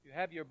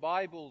have your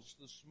Bibles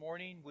this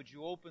morning, would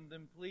you open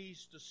them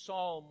please to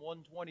Psalm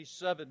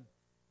 127?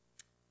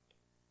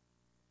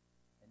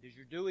 And as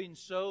you're doing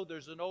so,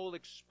 there's an old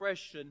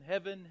expression,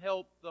 heaven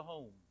help the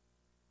home.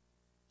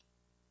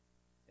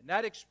 And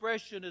that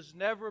expression has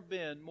never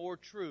been more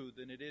true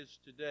than it is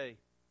today.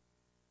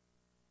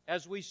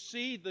 As we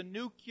see the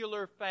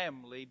nuclear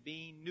family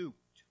being nuked.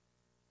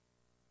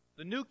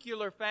 The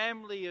nuclear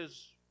family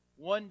is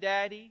one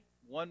daddy,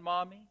 one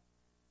mommy,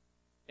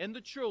 and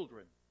the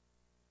children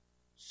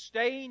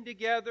staying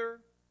together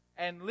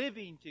and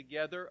living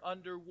together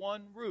under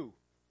one roof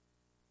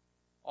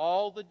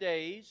all the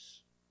days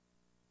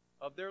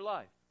of their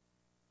life.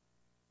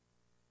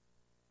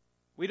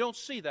 We don't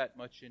see that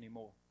much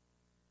anymore.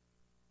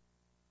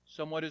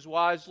 Someone has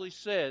wisely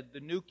said the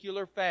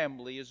nuclear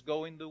family is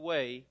going the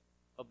way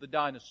of the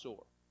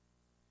dinosaur.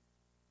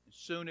 And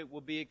soon it will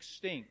be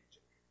extinct.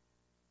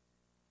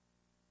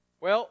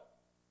 Well,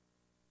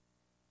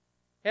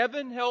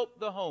 heaven help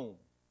the home.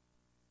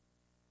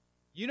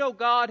 You know,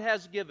 God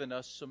has given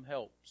us some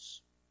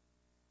helps.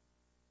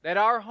 That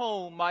our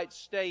home might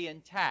stay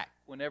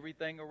intact when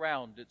everything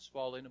around it's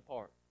falling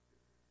apart.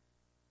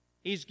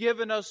 He's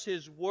given us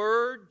His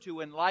Word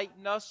to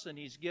enlighten us, and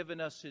He's given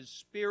us His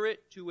Spirit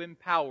to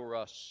empower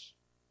us.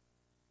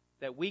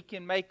 That we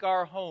can make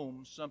our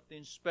home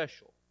something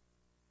special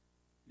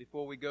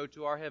before we go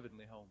to our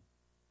heavenly home.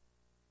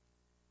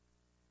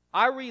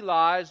 I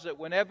realize that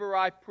whenever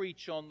I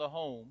preach on the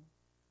home,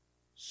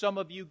 some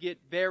of you get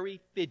very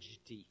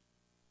fidgety.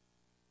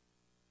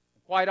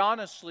 Quite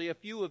honestly, a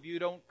few of you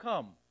don't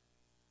come.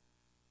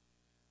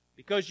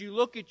 Because you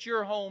look at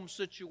your home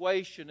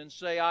situation and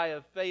say, I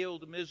have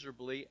failed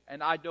miserably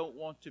and I don't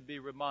want to be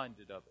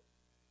reminded of it.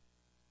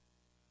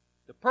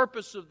 The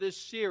purpose of this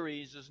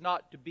series is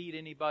not to beat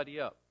anybody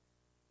up.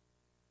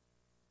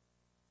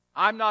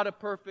 I'm not a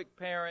perfect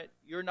parent.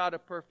 You're not a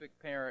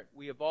perfect parent.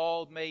 We have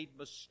all made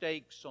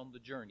mistakes on the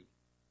journey.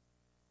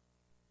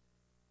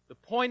 The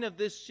point of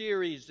this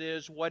series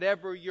is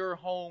whatever your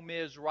home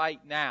is right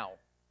now,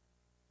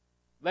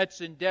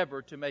 let's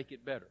endeavor to make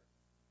it better.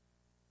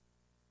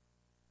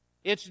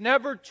 It's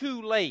never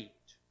too late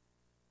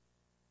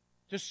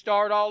to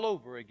start all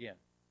over again.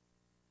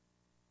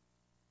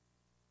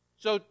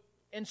 So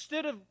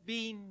instead of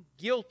being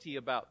guilty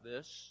about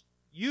this,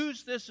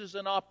 use this as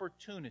an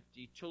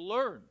opportunity to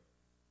learn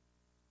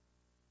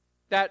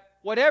that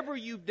whatever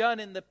you've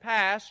done in the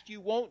past, you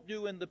won't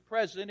do in the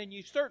present, and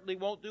you certainly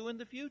won't do in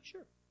the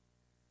future.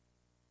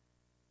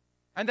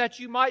 And that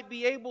you might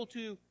be able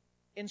to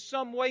in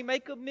some way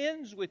make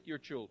amends with your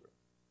children.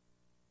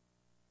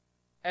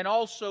 And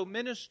also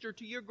minister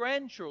to your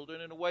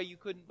grandchildren in a way you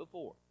couldn't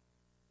before.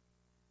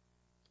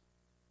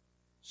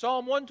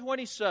 Psalm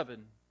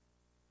 127.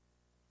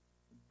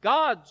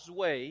 God's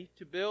way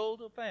to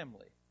build a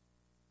family.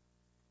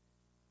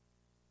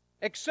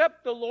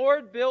 Except the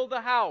Lord build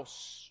a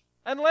house,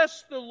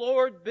 unless the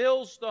Lord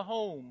builds the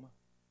home,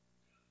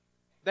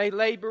 they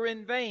labor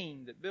in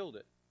vain that build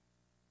it.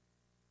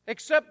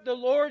 Except the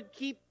Lord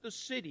keep the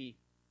city,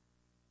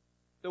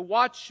 the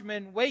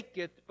watchman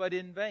waketh but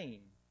in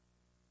vain.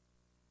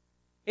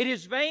 It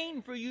is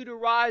vain for you to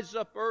rise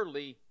up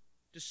early,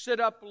 to sit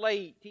up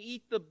late, to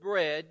eat the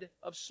bread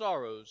of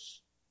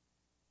sorrows,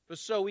 for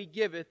so He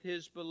giveth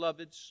His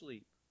beloved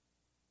sleep.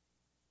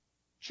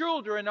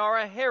 Children are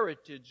a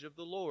heritage of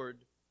the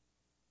Lord,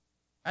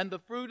 and the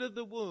fruit of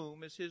the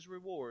womb is His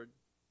reward.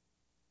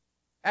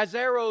 As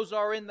arrows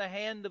are in the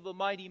hand of a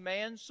mighty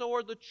man, so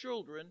are the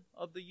children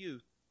of the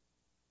youth.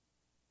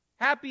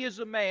 Happy is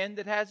a man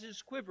that has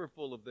his quiver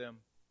full of them.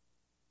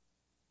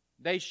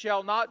 They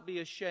shall not be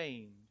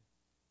ashamed,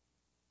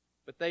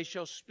 but they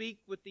shall speak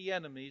with the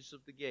enemies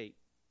of the gate.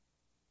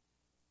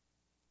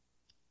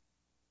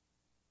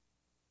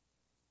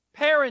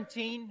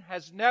 Parenting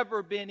has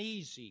never been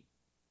easy,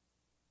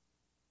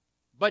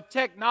 but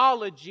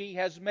technology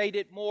has made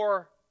it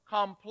more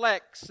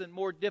complex and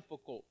more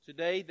difficult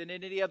today than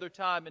at any other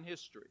time in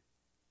history.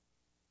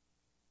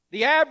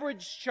 The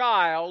average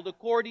child,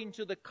 according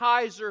to the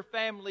Kaiser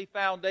Family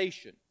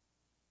Foundation,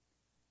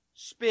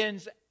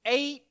 spends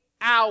 8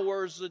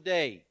 hours a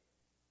day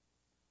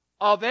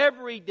of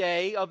every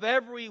day, of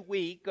every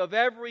week, of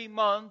every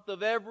month,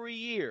 of every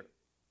year.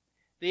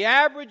 The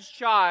average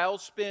child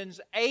spends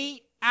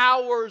 8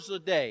 hours a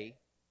day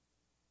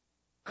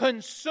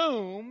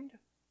consumed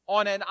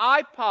on an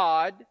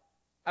iPod,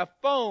 a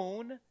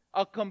phone,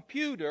 a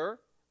computer,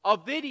 a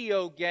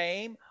video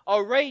game,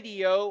 a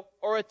radio,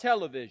 or a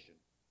television.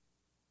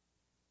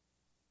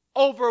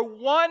 Over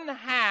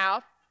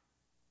 1/2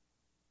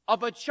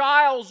 of a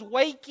child's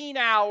waking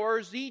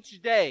hours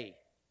each day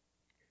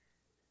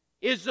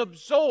is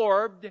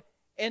absorbed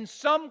in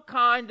some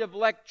kind of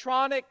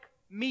electronic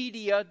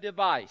media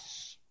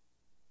device.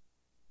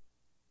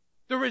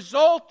 The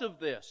result of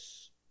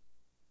this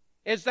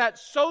is that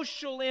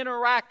social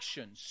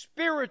interaction,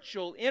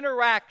 spiritual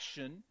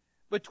interaction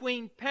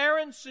between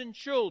parents and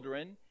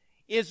children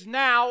is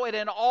now at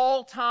an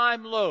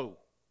all-time low.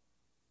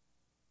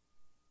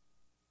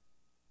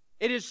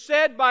 It is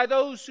said by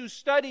those who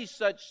study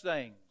such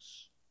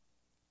things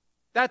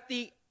that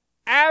the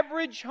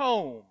average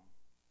home,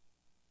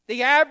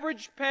 the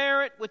average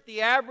parent with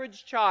the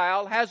average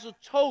child has a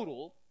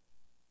total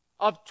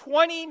of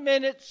 20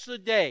 minutes a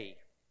day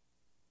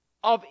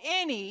of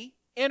any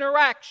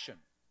interaction.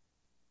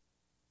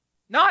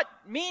 Not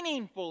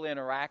meaningful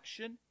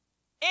interaction,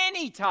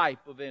 any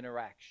type of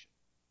interaction.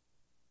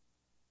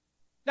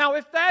 Now,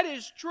 if that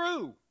is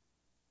true,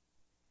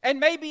 and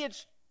maybe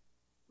it's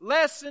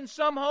less in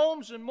some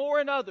homes and more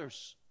in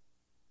others,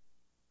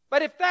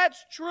 but if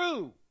that's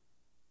true,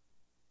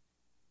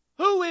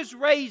 who is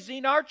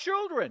raising our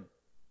children?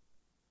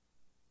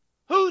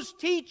 Who's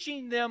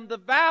teaching them the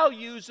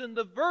values and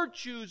the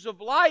virtues of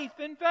life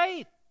and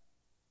faith?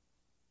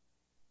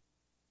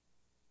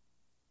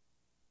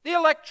 The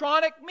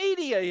electronic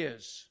media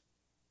is.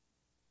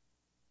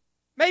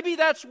 Maybe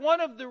that's one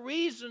of the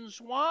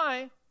reasons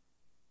why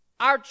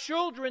our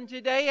children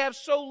today have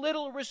so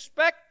little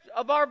respect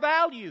of our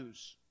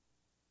values.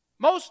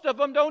 Most of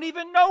them don't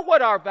even know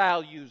what our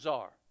values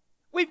are.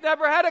 We've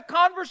never had a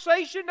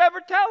conversation, never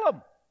tell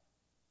them.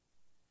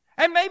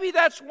 And maybe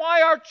that's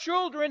why our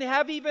children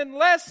have even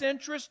less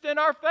interest in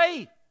our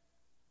faith.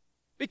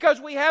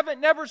 Because we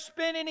haven't never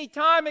spent any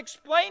time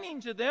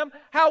explaining to them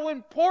how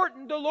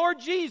important the Lord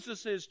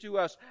Jesus is to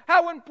us,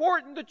 how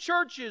important the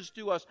church is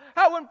to us,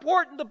 how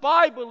important the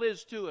Bible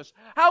is to us,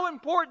 how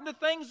important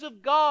the things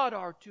of God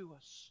are to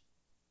us.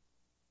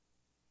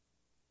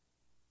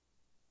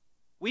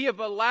 We have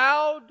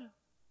allowed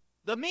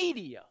the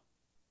media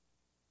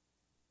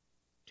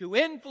to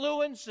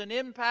influence and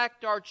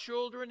impact our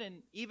children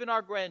and even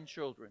our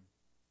grandchildren.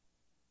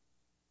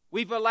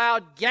 We've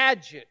allowed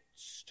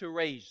gadgets to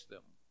raise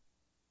them,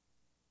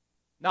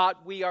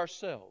 not we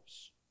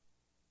ourselves.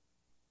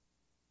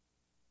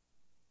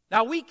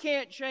 Now, we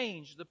can't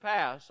change the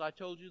past. I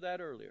told you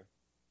that earlier.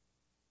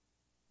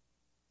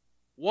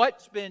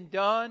 What's been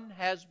done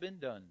has been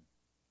done.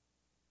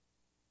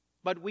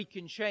 But we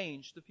can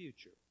change the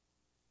future.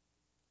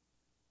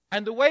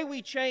 And the way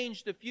we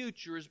change the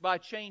future is by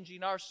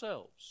changing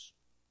ourselves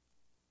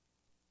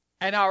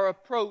and our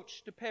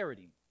approach to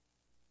parenting.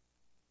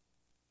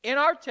 In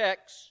our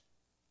text,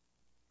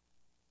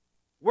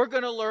 we're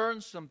going to learn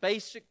some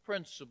basic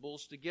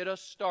principles to get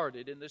us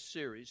started in this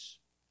series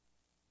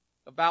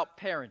about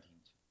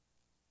parenting.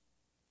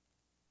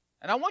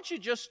 And I want you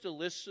just to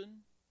listen.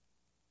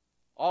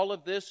 All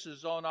of this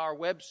is on our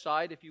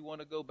website if you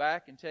want to go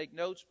back and take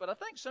notes. But I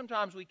think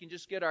sometimes we can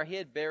just get our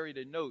head buried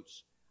in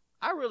notes.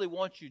 I really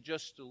want you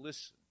just to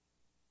listen.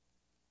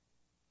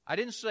 I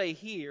didn't say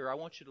hear, I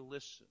want you to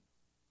listen.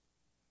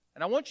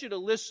 And I want you to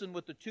listen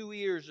with the two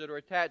ears that are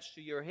attached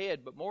to your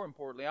head, but more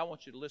importantly, I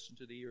want you to listen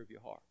to the ear of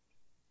your heart.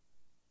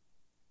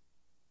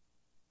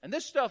 And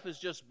this stuff is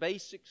just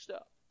basic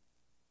stuff.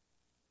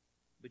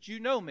 But you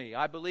know me,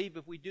 I believe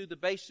if we do the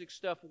basic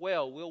stuff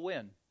well, we'll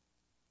win.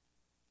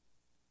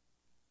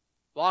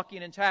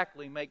 Blocking and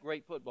tackling make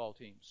great football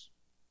teams.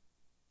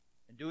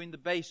 And doing the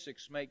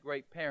basics make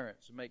great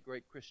parents and make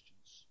great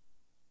Christians.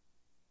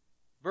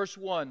 Verse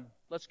 1,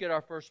 let's get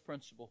our first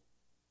principle.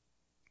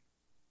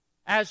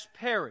 As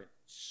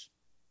parents,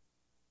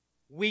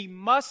 we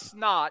must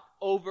not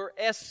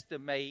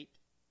overestimate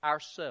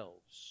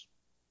ourselves.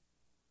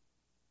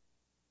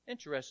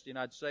 Interesting,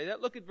 I'd say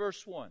that. Look at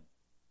verse 1.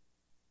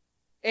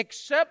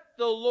 Except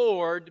the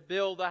Lord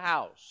build the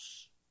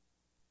house.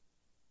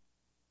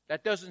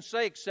 That doesn't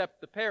say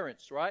except the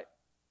parents, right?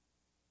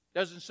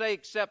 Doesn't say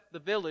except the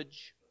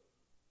village.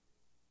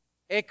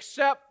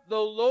 Except the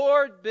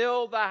Lord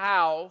build the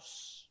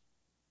house,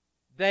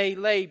 they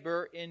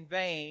labor in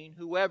vain,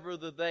 whoever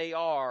they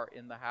are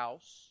in the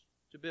house,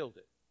 to build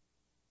it.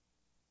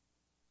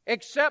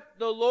 Except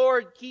the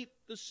Lord keep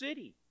the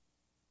city,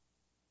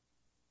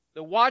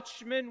 the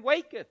watchman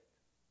waketh,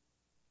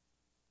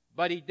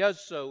 but he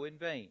does so in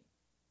vain.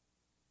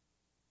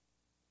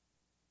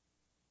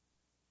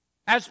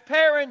 As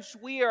parents,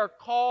 we are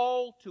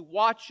called to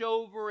watch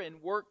over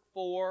and work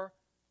for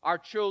our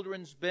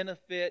children's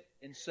benefit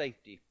and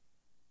safety.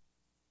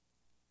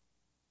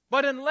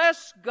 But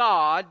unless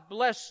God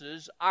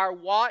blesses our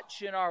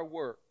watch and our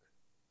work,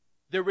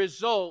 the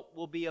result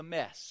will be a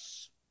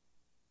mess.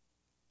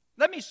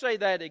 Let me say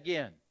that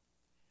again.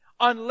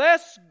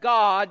 Unless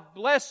God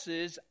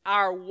blesses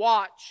our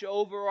watch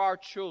over our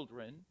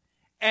children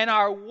and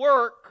our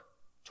work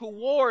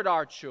toward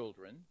our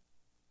children,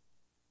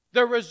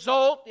 the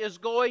result is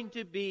going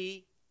to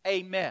be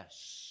a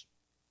mess.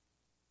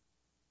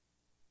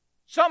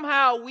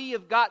 Somehow we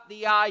have got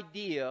the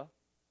idea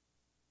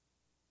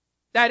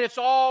that it's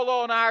all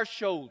on our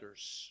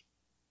shoulders.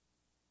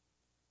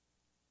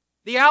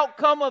 The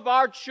outcome of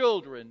our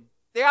children,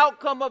 the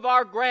outcome of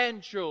our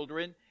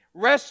grandchildren,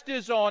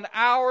 rests on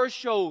our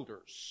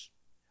shoulders.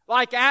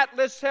 Like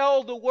Atlas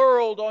held the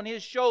world on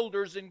his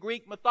shoulders in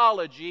Greek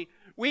mythology,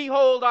 we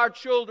hold our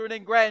children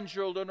and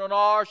grandchildren on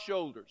our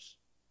shoulders.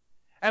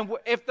 And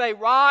if they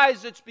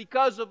rise, it's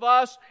because of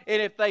us.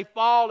 And if they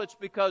fall, it's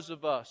because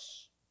of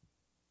us.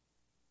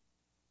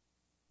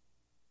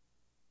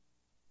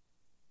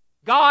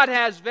 God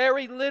has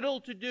very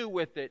little to do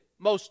with it,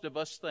 most of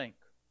us think.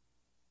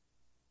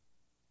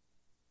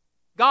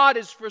 God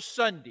is for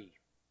Sunday,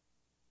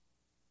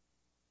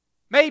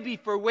 maybe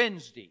for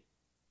Wednesday.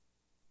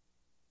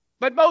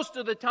 But most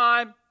of the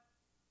time,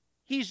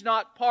 He's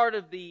not part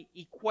of the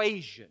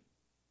equation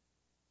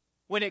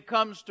when it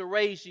comes to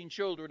raising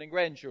children and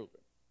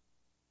grandchildren.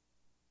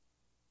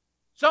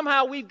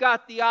 Somehow we've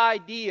got the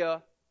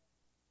idea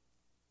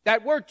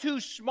that we're too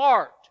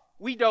smart.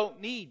 We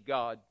don't need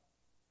God.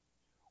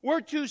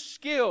 We're too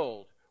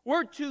skilled.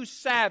 We're too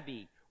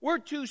savvy. We're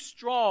too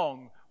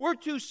strong. We're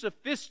too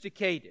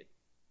sophisticated.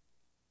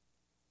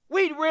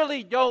 We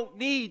really don't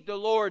need the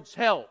Lord's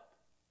help.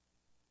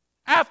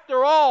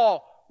 After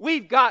all,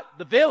 we've got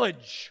the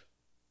village.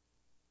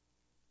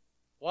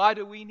 Why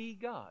do we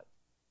need God?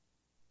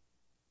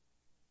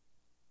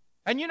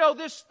 And you know,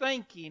 this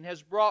thinking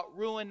has brought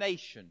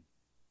ruination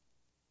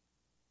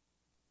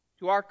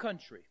to our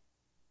country,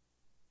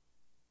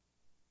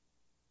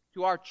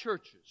 to our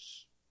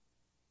churches,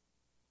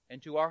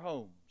 and to our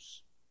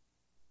homes.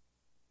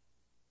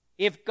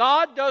 If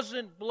God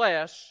doesn't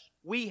bless,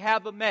 we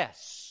have a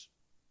mess.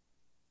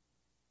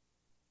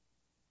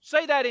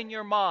 Say that in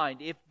your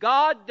mind. If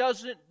God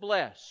doesn't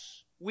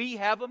bless, we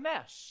have a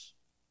mess.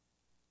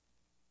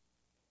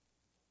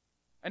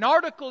 An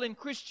article in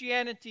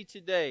Christianity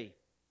Today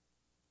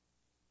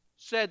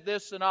said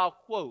this, and I'll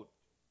quote.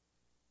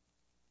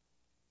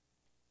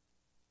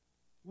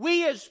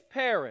 We as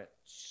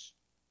parents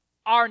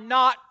are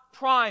not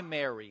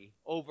primary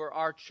over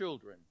our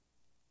children,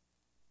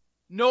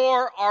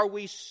 nor are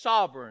we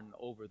sovereign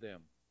over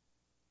them.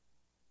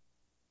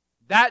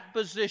 That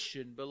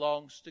position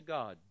belongs to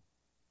God.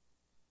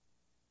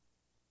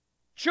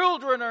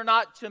 Children are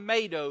not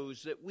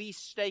tomatoes that we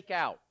stake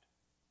out.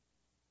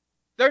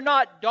 They're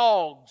not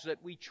dogs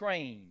that we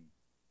train.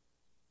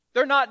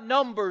 They're not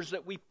numbers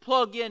that we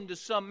plug into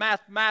some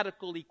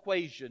mathematical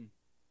equation.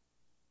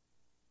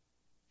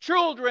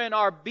 Children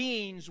are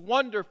beings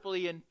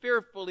wonderfully and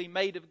fearfully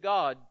made of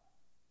God.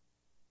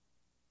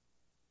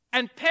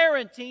 And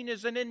parenting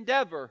is an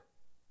endeavor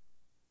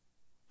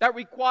that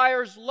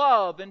requires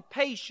love and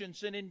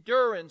patience and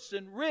endurance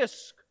and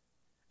risk,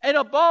 and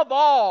above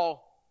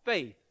all,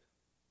 faith.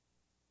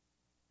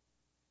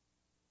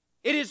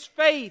 It is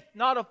faith,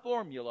 not a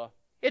formula.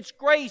 It's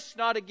grace,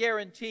 not a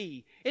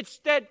guarantee. It's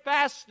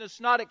steadfastness,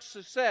 not a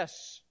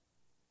success,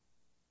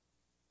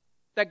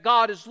 that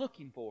God is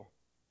looking for.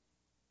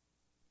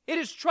 It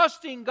is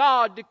trusting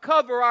God to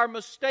cover our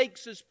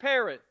mistakes as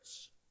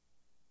parents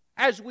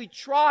as we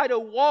try to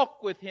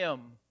walk with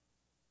Him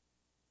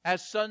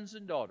as sons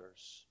and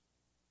daughters.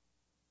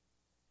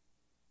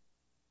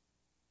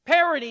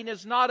 Parenting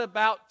is not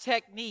about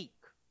technique.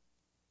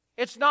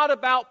 It's not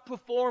about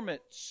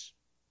performance.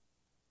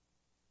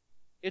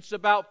 It's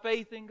about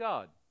faith in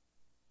God.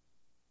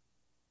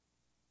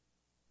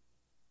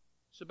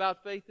 It's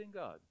about faith in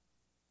God.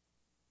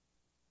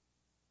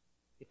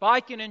 If I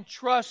can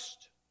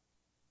entrust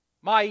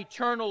my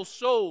eternal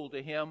soul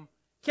to Him,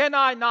 can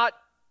I not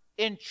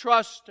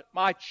entrust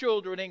my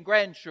children and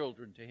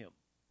grandchildren to Him?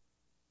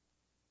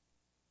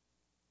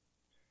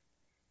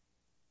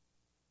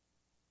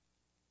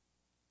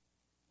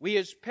 We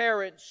as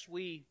parents,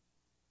 we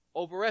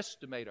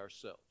overestimate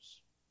ourselves.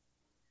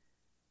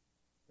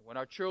 When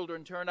our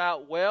children turn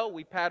out well,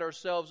 we pat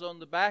ourselves on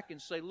the back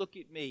and say, "Look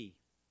at me.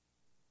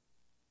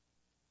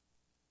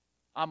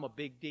 I'm a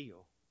big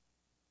deal."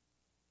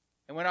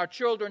 And when our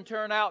children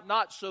turn out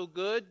not so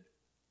good,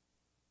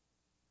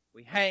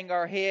 we hang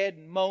our head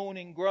and moan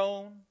and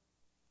groan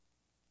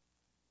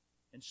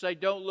and say,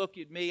 "Don't look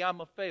at me,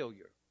 I'm a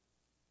failure."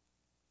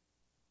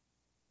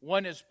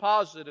 One is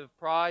positive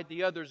pride,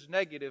 the other is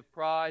negative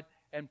pride,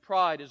 and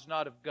pride is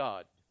not of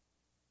God.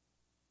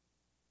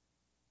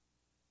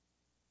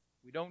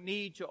 We don't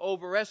need to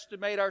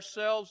overestimate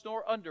ourselves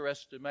nor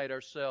underestimate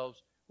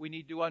ourselves. We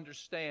need to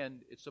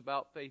understand it's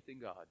about faith in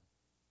God.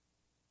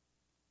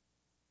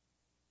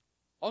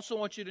 Also, I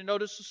want you to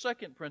notice the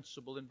second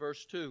principle in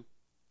verse 2.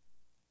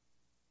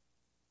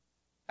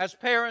 As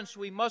parents,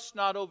 we must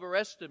not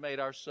overestimate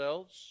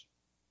ourselves.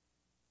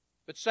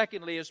 But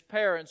secondly, as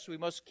parents, we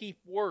must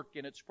keep work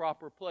in its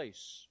proper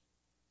place.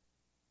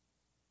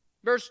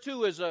 Verse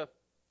 2 is a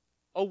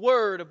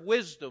word of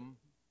wisdom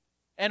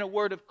and a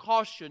word of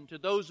caution to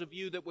those of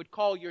you that would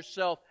call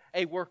yourself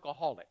a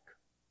workaholic.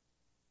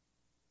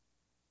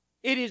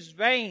 It is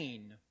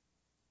vain.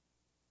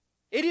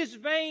 It is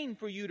vain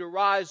for you to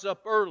rise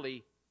up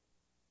early,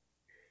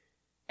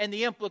 and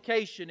the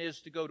implication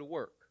is to go to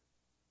work.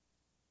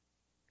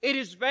 It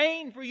is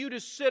vain for you to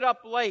sit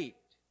up late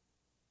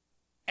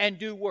and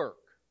do work,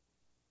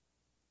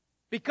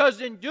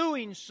 because in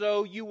doing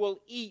so you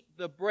will eat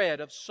the bread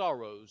of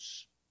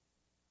sorrows.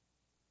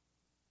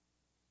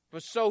 For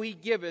so He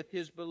giveth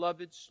His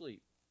beloved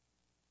sleep.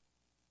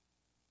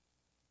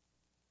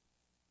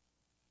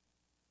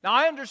 Now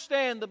I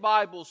understand the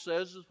Bible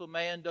says if a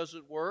man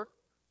doesn't work,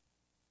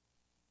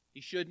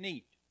 he shouldn't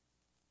eat.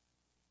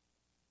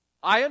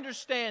 I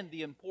understand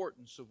the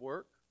importance of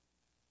work.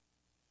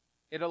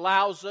 It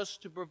allows us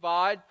to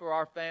provide for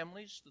our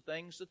families the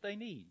things that they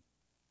need.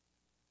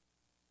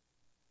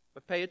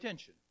 But pay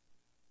attention.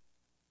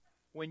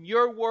 when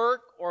your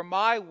work or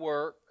my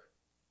work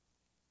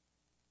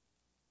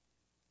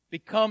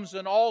becomes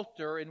an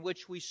altar in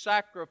which we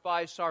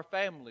sacrifice our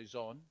families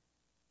on,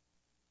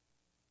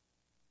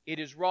 it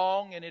is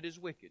wrong and it is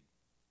wicked.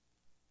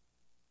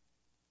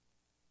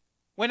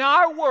 When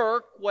our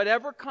work,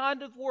 whatever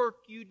kind of work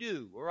you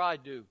do or I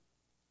do,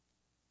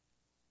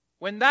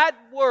 when that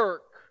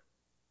work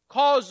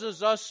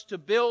causes us to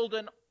build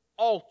an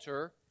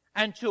altar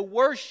and to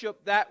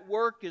worship that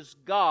work as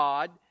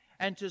God,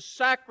 and to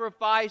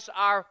sacrifice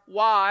our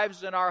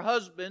wives and our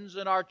husbands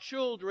and our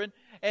children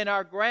and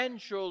our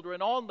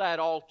grandchildren on that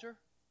altar,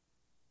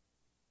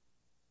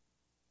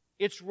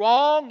 it's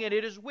wrong and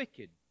it is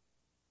wicked.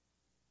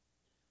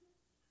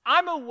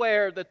 I'm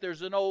aware that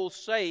there's an old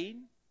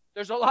saying,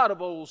 there's a lot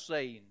of old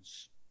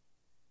sayings,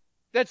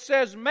 that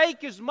says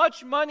make as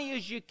much money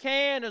as you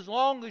can as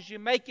long as you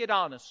make it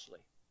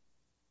honestly.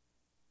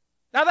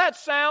 Now that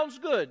sounds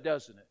good,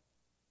 doesn't it?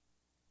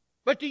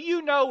 But do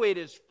you know it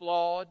is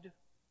flawed?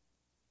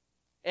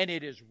 And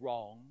it is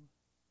wrong.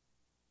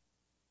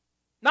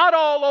 Not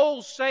all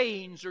old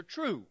sayings are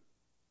true.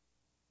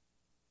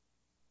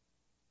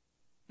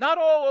 Not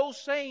all old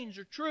sayings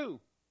are true.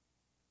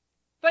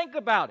 Think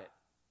about it.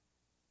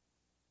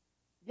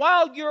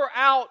 While you're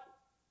out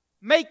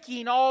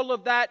making all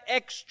of that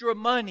extra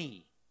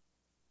money,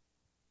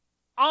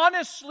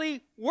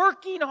 honestly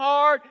working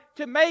hard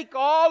to make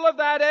all of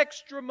that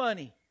extra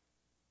money,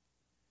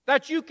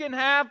 that you can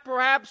have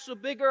perhaps a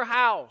bigger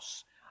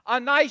house,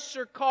 a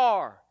nicer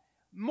car,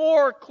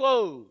 more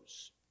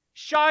clothes,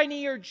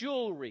 shinier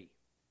jewelry,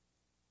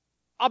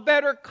 a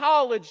better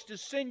college to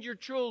send your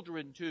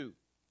children to,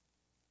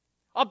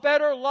 a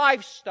better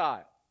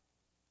lifestyle.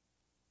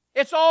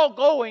 It's all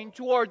going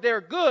toward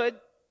their good.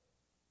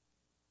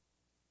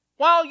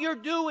 While you're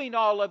doing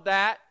all of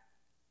that,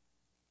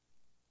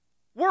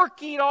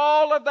 working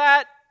all of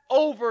that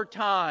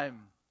overtime,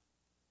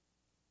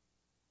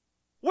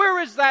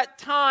 where is that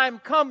time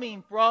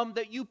coming from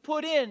that you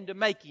put into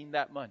making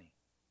that money?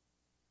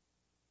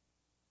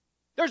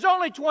 There's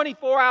only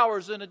 24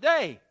 hours in a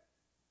day.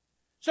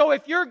 So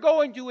if you're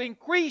going to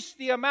increase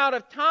the amount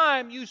of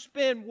time you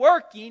spend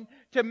working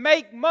to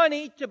make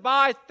money, to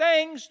buy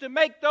things, to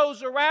make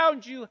those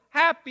around you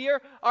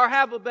happier or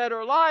have a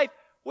better life,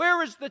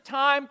 where is the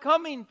time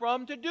coming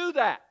from to do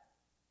that?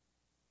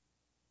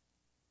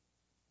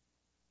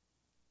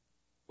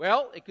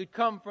 Well, it could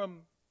come from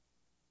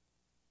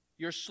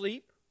your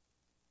sleep.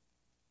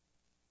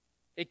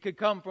 It could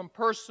come from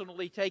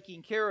personally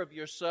taking care of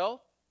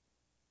yourself.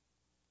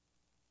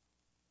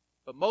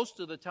 But most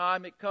of the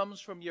time it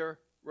comes from your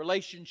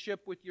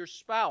relationship with your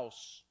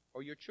spouse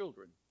or your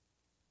children.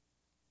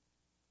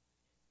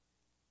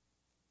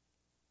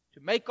 To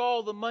make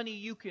all the money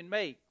you can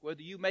make,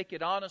 whether you make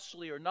it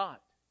honestly or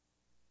not,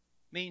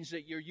 means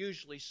that you're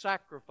usually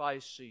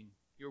sacrificing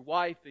your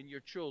wife and your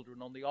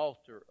children on the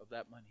altar of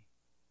that money.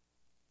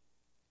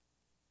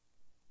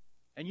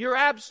 And your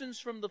absence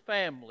from the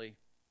family,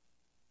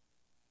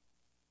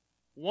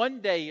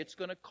 one day it's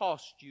going to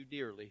cost you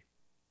dearly.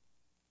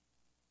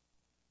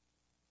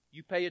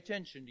 You pay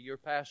attention to your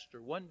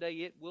pastor. One day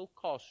it will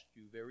cost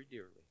you very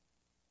dearly.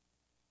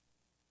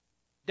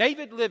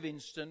 David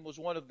Livingstone was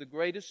one of the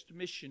greatest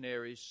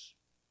missionaries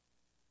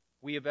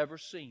we have ever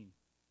seen.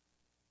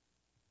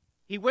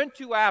 He went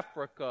to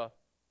Africa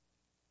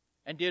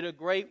and did a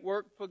great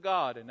work for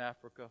God in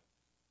Africa.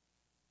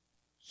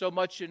 So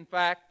much, in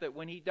fact, that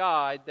when he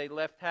died, they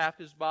left half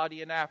his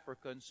body in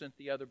Africa and sent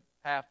the other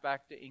half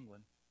back to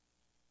England.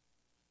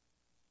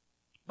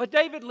 But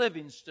David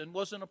Livingstone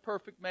wasn't a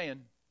perfect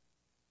man.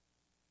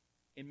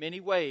 In many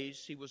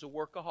ways, he was a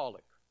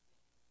workaholic.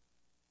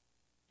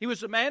 He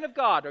was a man of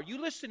God. Are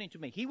you listening to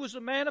me? He was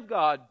a man of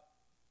God,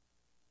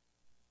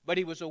 but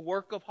he was a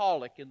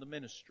workaholic in the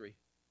ministry.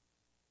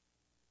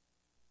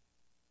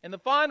 In the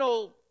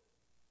final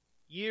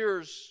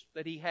years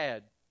that he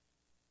had,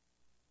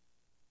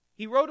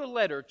 he wrote a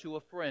letter to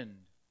a friend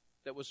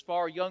that was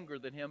far younger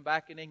than him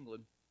back in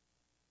England.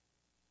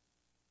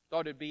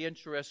 Thought it'd be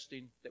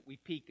interesting that we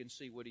peek and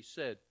see what he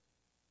said.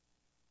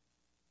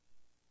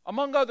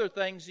 Among other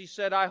things, he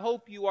said, I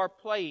hope you are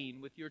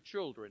playing with your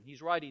children.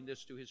 He's writing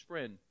this to his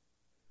friend.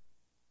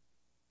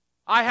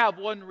 I have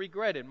one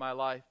regret in my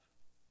life.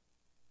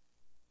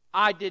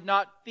 I did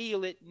not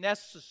feel it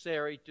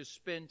necessary to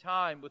spend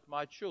time with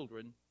my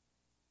children.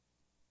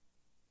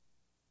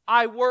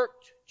 I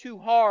worked too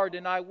hard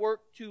and I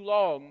worked too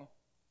long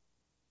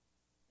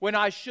when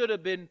I should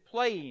have been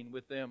playing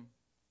with them.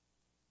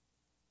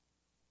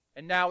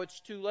 And now it's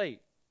too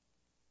late.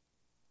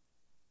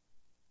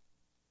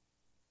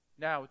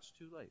 Now it's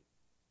too late.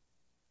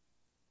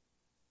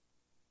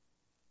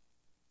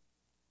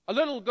 A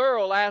little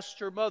girl asked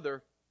her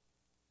mother,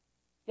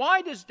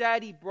 why does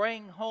Daddy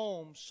bring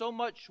home so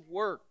much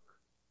work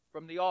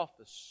from the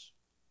office?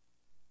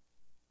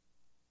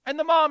 And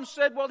the mom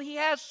said, well, he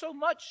has so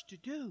much to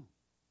do.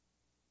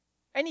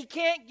 And he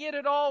can't get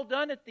it all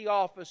done at the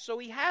office, so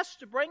he has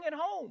to bring it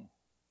home.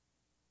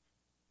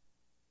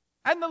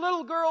 And the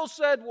little girl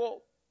said,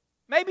 well,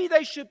 maybe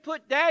they should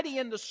put Daddy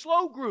in the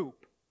slow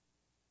group.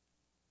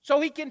 so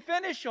he can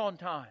finish on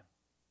time.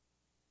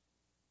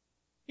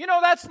 You know,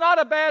 that's not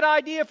a bad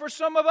idea for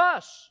some of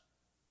us.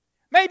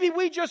 Maybe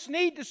we just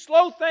need to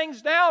slow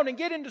things down and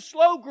get into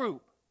slow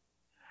group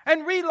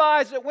and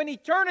realize that when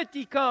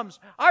eternity comes,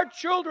 our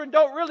children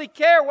don't really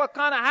care what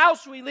kind of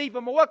house we leave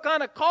them or what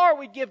kind of car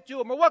we give to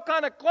them or what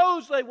kind of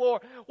clothes they wore.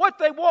 What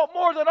they want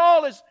more than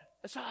all is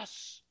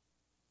us.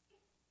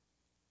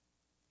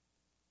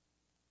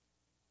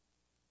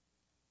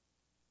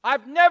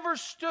 I've never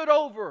stood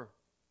over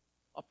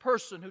a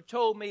person who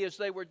told me as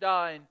they were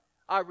dying,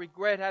 I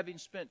regret having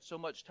spent so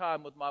much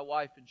time with my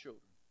wife and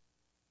children.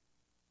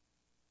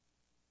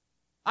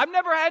 I've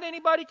never had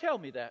anybody tell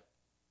me that.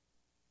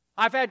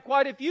 I've had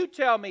quite a few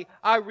tell me,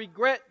 I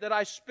regret that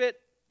I spent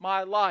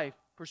my life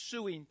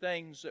pursuing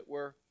things that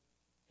were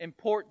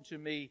important to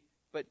me,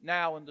 but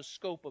now in the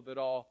scope of it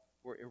all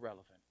were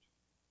irrelevant.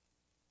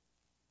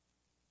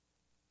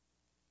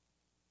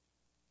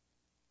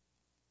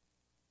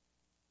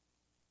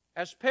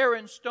 As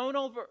parents,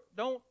 don't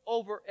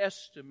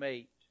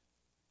overestimate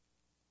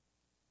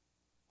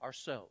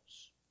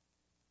ourselves.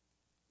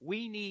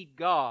 We need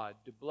God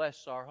to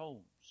bless our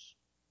homes,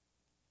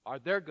 or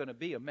they're going to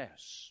be a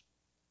mess.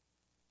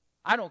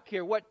 I don't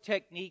care what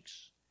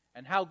techniques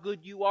and how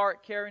good you are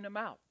at carrying them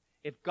out.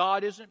 If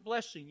God isn't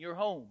blessing your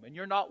home and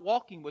you're not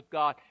walking with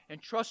God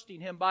and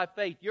trusting Him by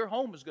faith, your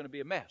home is going to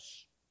be a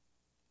mess.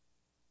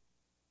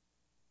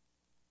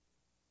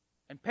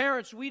 And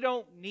parents, we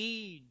don't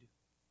need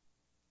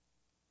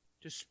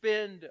to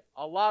spend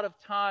a lot of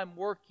time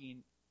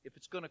working if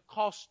it's going to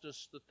cost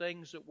us the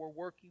things that we're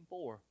working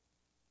for.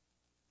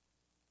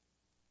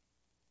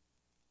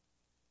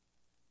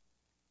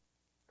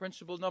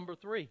 Principle number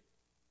 3.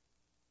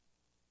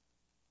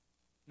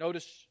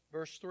 Notice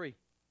verse 3.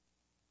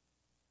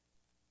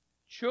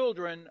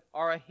 Children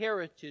are a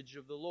heritage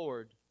of the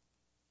Lord,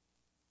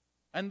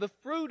 and the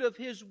fruit of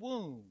His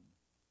womb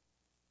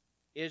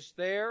is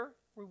their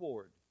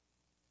reward.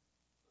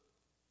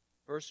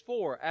 Verse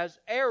 4, as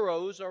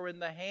arrows are in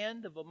the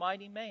hand of a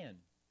mighty man.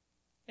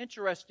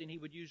 Interesting, he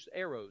would use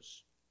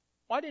arrows.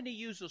 Why didn't he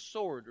use a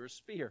sword or a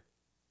spear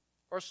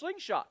or a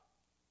slingshot?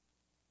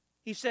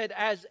 He said,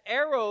 as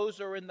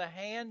arrows are in the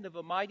hand of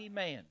a mighty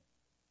man,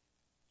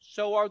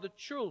 so are the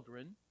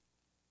children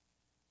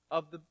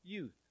of the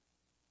youth.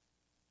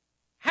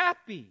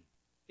 Happy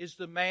is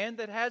the man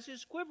that has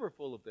his quiver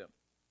full of them.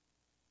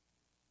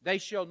 They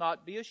shall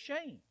not be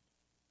ashamed.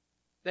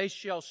 They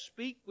shall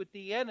speak with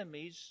the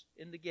enemies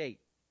in the gate.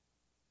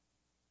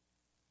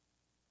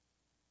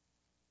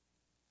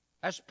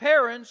 As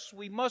parents,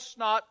 we must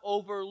not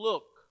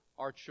overlook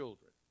our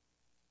children.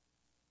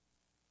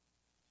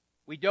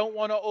 We don't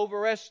want to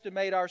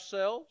overestimate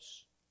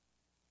ourselves.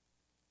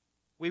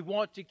 We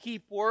want to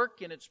keep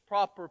work in its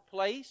proper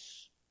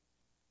place.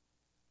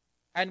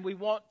 And we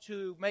want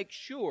to make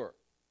sure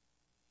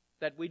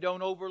that we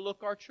don't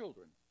overlook our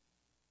children.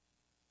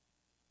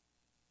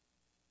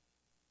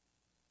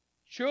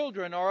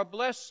 Children are a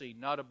blessing,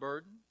 not a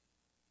burden.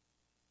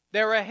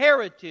 They're a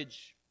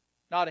heritage,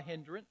 not a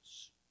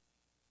hindrance.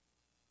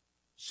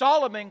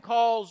 Solomon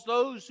calls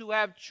those who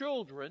have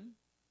children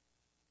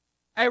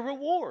a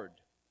reward.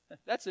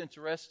 That's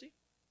interesting.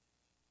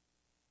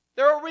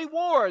 They're a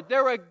reward.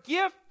 They're a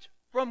gift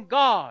from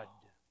God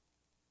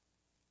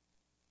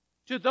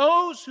to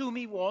those whom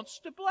He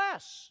wants to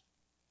bless.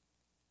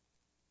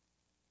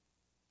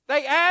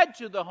 They add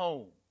to the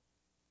home.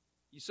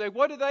 You say,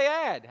 what do they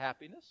add?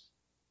 Happiness.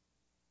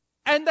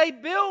 And they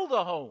build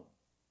a home.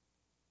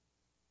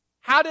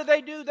 How do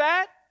they do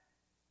that?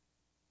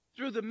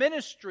 Through the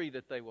ministry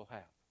that they will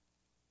have.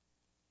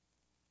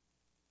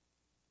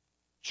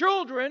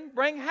 Children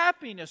bring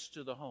happiness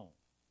to the home.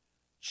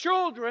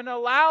 Children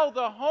allow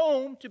the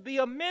home to be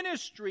a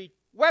ministry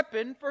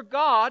weapon for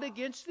God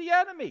against the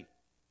enemy.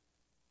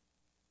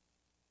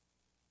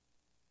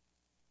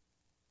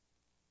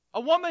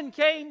 A woman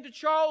came to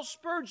Charles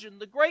Spurgeon,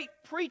 the great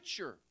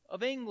preacher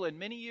of England,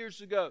 many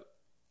years ago.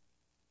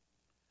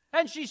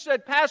 And she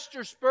said,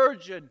 Pastor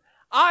Spurgeon,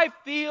 I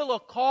feel a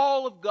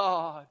call of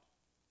God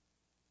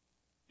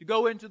to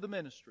go into the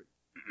ministry.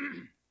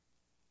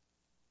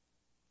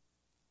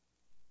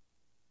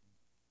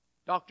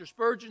 Dr.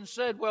 Spurgeon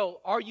said,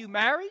 well, are you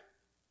married?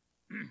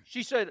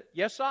 She said,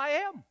 yes, I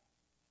am.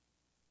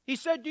 He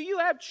said, do you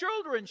have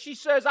children? She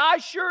says, I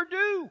sure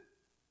do.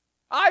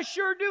 I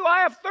sure do.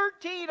 I have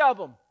 13 of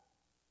them.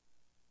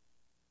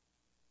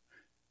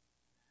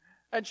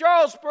 And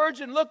Charles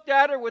Spurgeon looked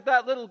at her with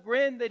that little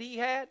grin that he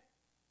had.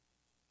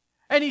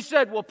 And he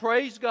said, well,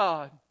 praise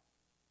God.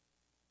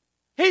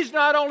 He's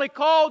not only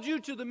called you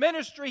to the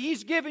ministry,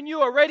 He's given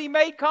you a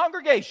ready-made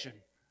congregation.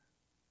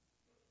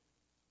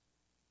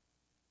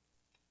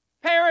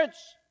 Parents,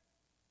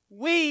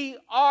 we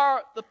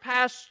are the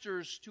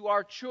pastors to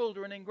our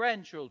children and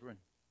grandchildren.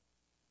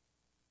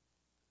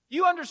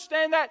 You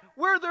understand that?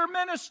 We're their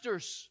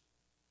ministers.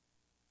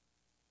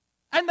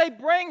 And they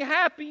bring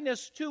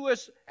happiness to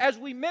us as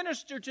we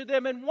minister to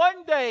them. And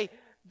one day,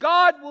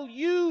 God will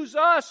use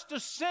us to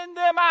send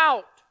them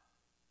out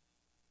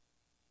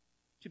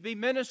to be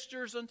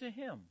ministers unto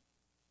Him.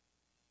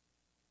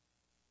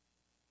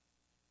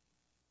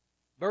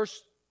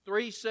 Verse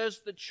 3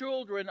 says the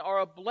children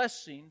are a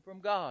blessing from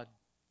God.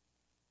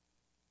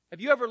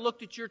 Have you ever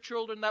looked at your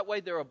children that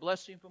way? They're a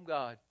blessing from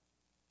God.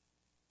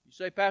 You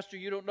say, Pastor,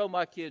 you don't know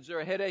my kids. They're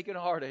a headache and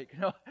a heartache.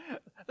 No.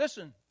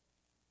 Listen,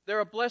 they're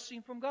a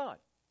blessing from God.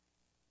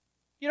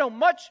 You know,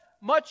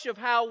 much of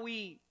how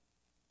we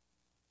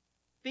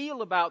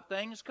feel about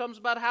things comes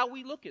about how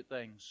we look at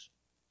things.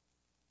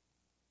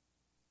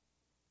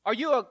 Are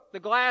you the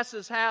glass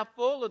is half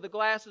full or the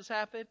glass is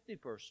half empty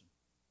person?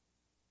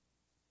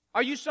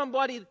 Are you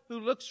somebody who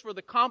looks for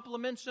the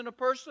compliments in a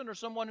person or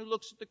someone who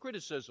looks at the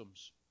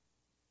criticisms?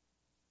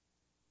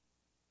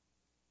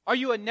 Are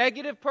you a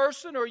negative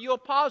person or are you a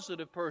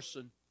positive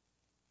person?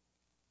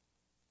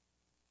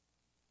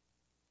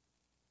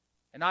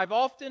 And I've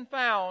often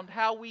found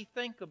how we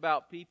think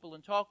about people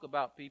and talk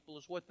about people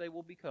is what they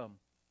will become.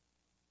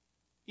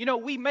 You know,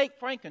 we make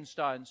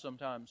Frankenstein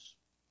sometimes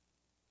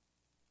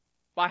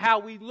by how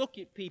we look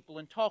at people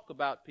and talk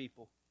about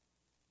people.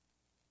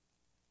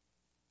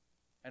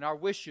 And our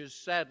wishes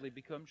sadly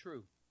become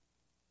true.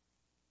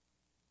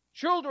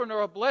 Children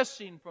are a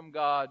blessing from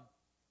God.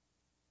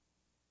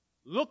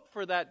 Look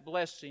for that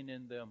blessing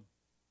in them.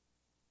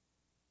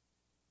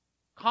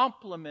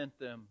 Compliment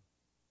them.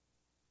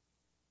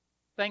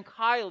 Think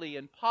highly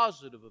and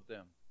positive of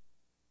them.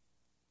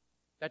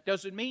 That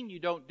doesn't mean you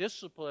don't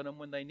discipline them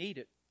when they need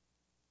it.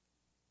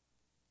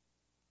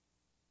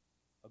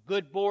 A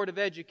good board of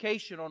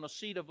education on a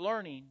seat of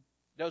learning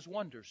does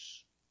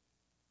wonders.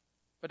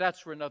 But that's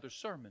for another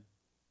sermon.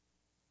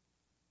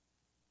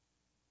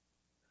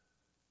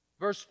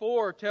 Verse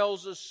 4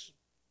 tells us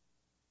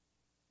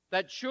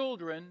that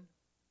children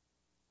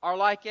are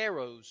like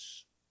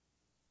arrows.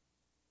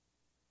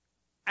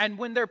 And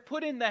when they're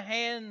put in the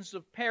hands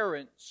of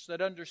parents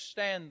that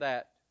understand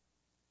that,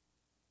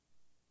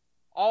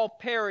 all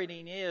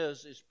parenting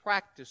is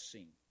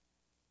practicing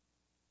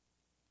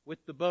with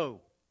the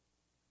bow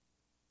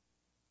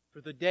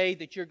for the day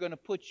that you're going to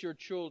put your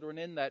children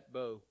in that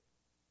bow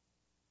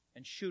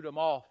and shoot them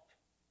off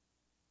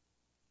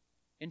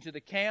into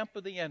the camp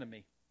of the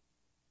enemy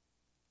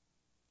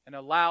and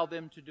allow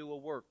them to do a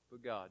work for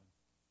God.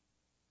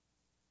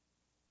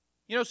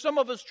 You know, some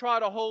of us try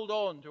to hold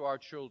on to our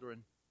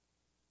children.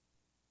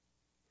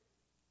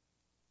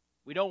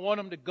 We don't want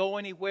them to go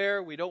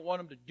anywhere. We don't want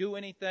them to do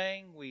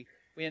anything.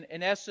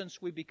 In essence,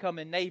 we become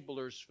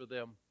enablers for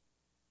them.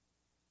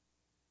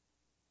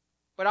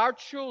 But our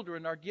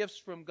children are gifts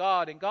from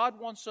God, and God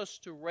wants us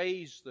to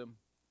raise them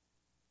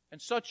in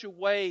such a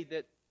way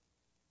that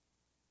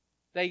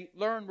they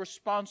learn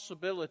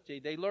responsibility,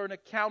 they learn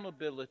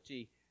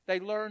accountability, they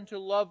learn to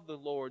love the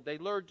Lord, they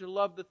learn to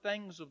love the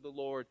things of the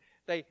Lord.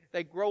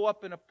 They grow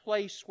up in a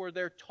place where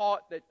they're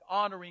taught that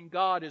honoring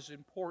God is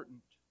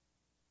important.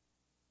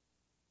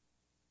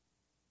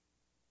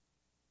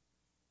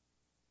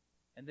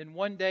 And then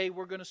one day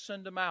we're going to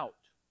send them out.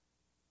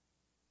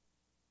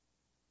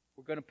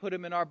 We're going to put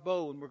them in our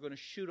bow and we're going to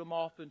shoot them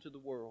off into the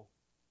world.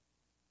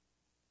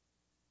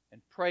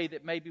 And pray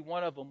that maybe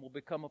one of them will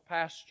become a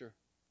pastor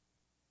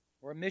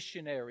or a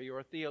missionary or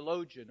a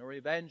theologian or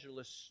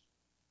evangelist.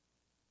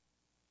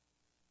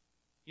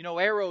 You know,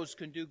 arrows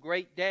can do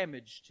great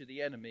damage to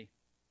the enemy.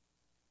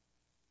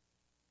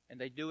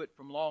 And they do it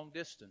from long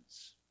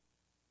distance.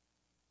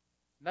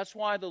 And that's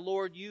why the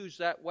Lord used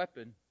that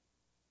weapon.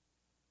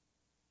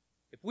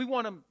 If we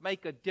want to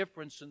make a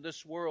difference in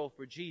this world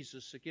for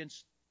Jesus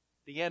against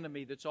the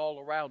enemy that's all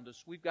around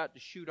us, we've got to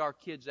shoot our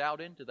kids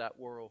out into that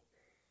world.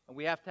 And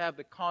we have to have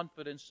the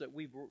confidence that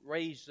we've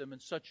raised them in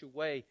such a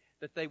way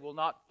that they will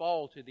not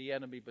fall to the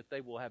enemy, but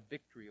they will have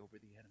victory over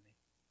the enemy.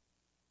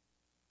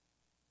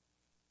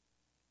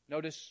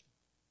 Notice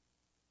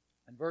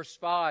in verse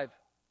 5,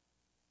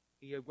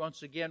 he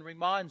once again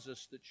reminds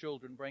us that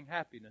children bring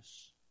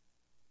happiness.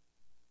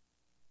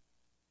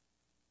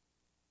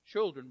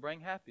 Children bring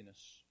happiness.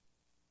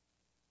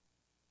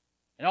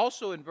 And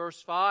also in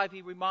verse 5,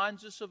 he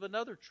reminds us of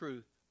another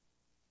truth.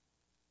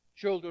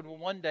 Children will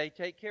one day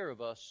take care of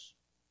us.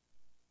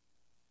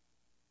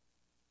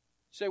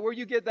 You say, where do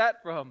you get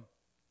that from?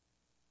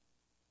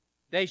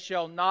 They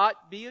shall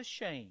not be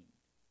ashamed,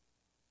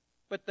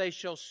 but they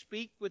shall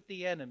speak with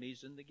the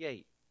enemies in the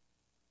gate.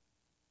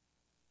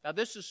 Now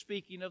this is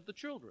speaking of the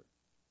children.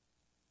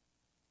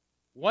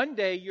 One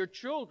day your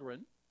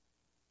children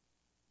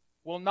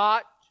will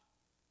not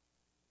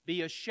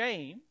be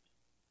ashamed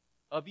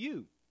of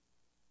you.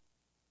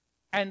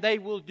 And they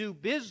will do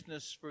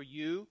business for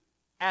you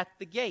at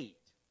the gate.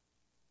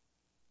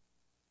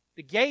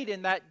 The gate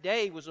in that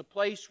day was a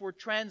place where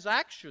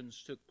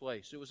transactions took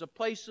place. It was a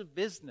place of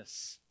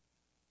business.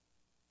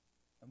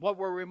 And what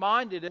we're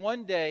reminded is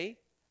one day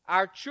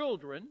our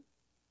children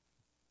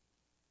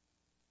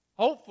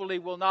hopefully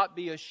will not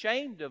be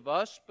ashamed of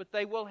us, but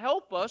they will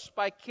help us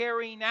by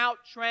carrying out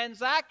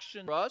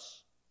transactions for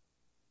us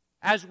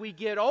as we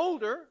get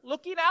older,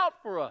 looking out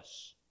for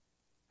us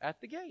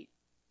at the gate.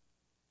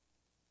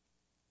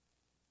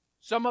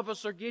 Some of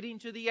us are getting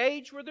to the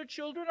age where their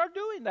children are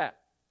doing that.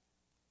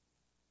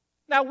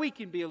 Now, we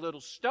can be a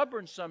little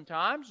stubborn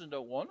sometimes and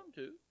don't want them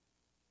to.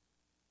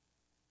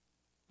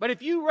 But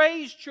if you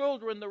raise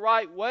children the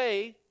right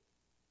way,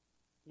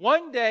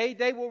 one day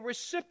they will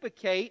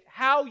reciprocate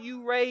how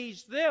you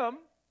raise them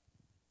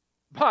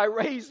by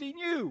raising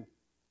you.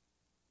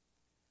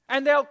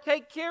 And they'll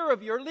take care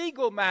of your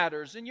legal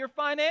matters and your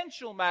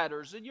financial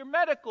matters and your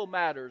medical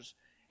matters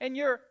and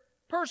your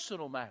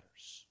personal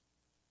matters.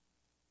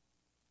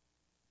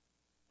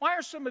 Why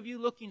are some of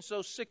you looking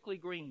so sickly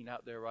green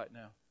out there right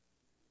now?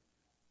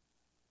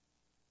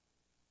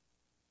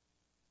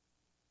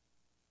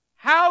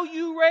 How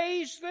you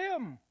raise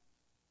them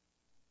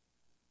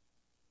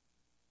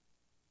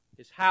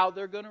is how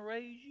they're going to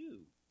raise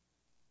you.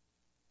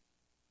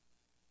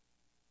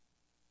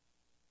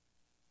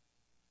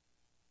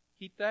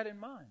 Keep that in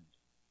mind.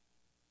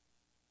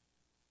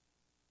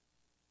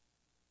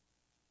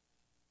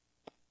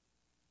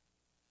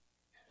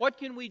 What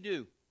can we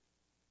do?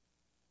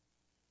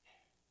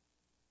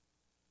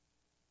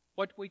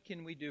 What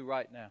can we do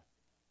right now?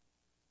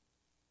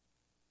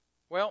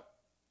 Well,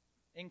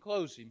 in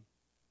closing,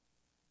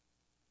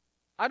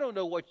 I don't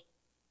know what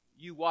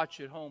you watch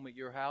at home at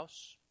your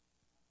house.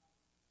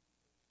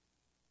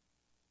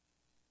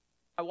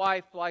 My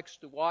wife likes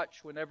to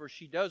watch, whenever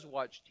she does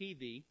watch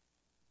TV,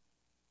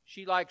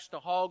 she likes to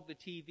hog the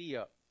TV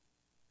up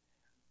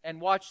and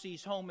watch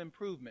these home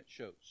improvement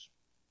shows.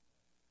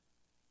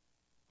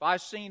 If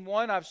I've seen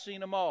one, I've seen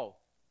them all.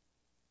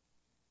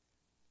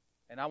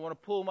 And I want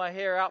to pull my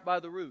hair out by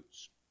the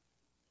roots.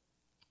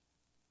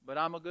 But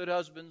I'm a good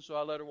husband, so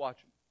I let her watch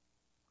them.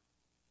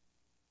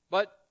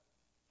 But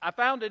I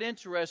found it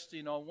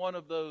interesting on one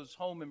of those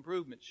home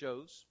improvement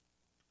shows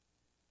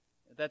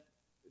that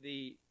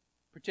the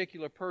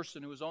particular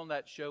person who was on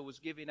that show was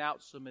giving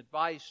out some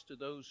advice to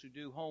those who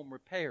do home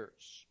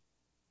repairs,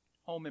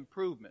 home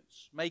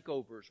improvements,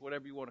 makeovers,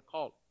 whatever you want to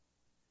call it.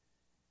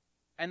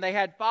 And they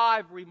had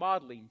 5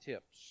 remodeling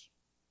tips.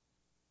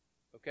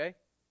 Okay?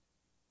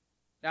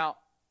 Now,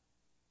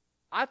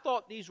 I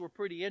thought these were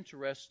pretty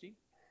interesting,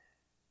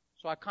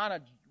 so I kind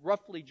of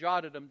roughly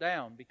jotted them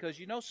down, because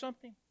you know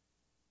something?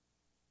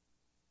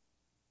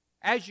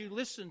 As you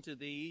listen to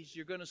these,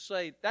 you're going to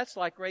say, that's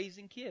like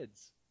raising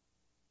kids.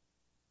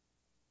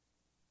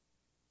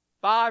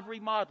 5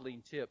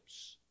 remodeling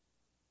tips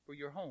for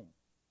your home.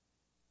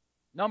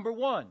 Number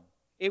 1,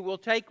 it will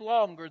take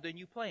longer than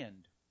you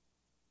planned.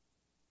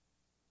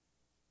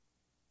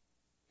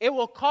 It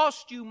will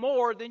cost you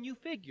more than you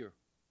figure.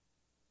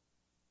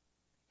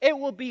 It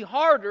will be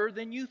harder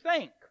than you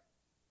think.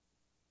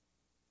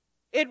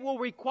 It will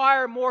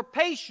require more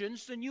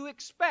patience than you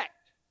expect.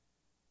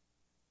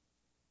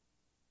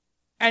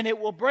 And it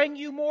will bring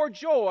you more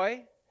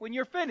joy when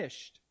you're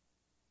finished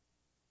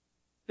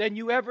than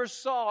you ever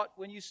saw it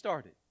when you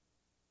started.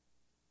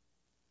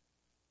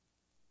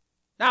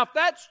 Now, if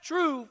that's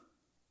true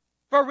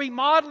for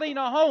remodeling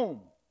a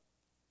home,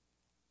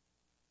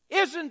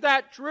 isn't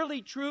that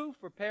really true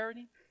for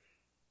parenting?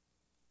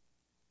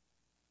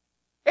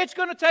 It's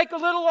going to take a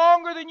little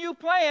longer than you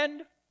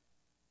planned.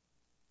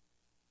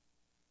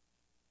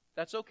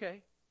 That's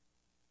okay.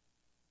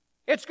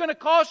 It's going to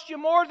cost you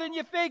more than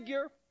you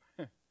figure.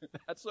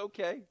 That's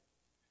okay.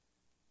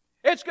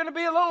 It's going to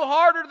be a little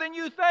harder than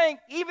you think,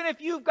 even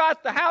if you've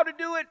got the how to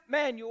do it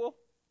manual.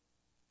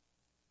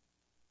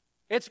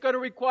 It's going to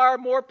require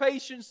more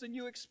patience than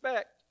you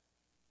expect.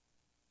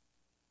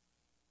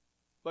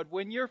 But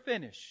when you're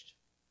finished,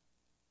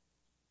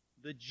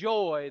 the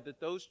joy that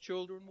those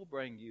children will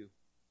bring you,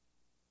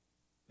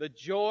 the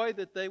joy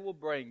that they will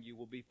bring you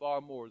will be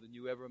far more than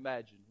you ever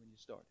imagined when you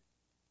started.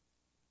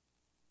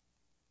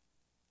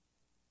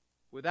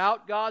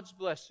 Without God's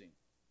blessing,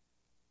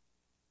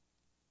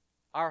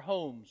 our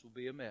homes will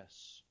be a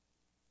mess.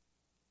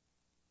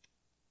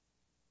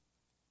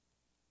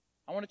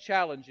 I want to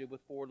challenge you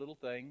with 4 little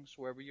things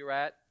wherever you're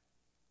at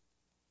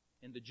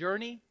in the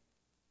journey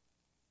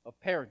of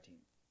parenting.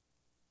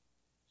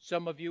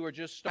 Some of you are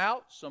just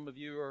out. Some of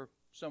you are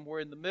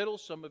somewhere in the middle.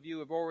 Some of you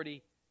have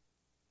already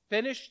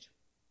finished,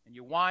 and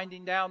you're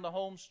winding down the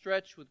home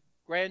stretch with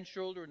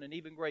grandchildren and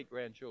even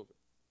great-grandchildren.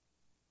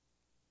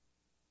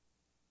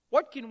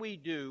 What can we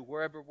do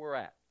wherever we're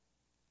at?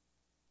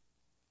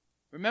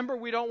 Remember,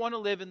 we don't want to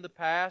live in the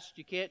past.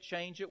 You can't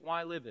change it.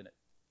 Why live in it?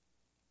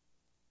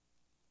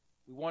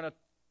 We want to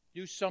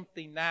do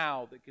something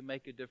now that can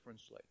make a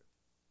difference later.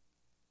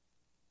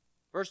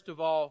 First of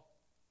all,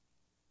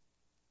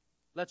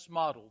 let's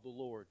model the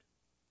Lord.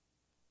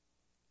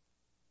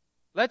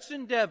 Let's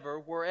endeavor,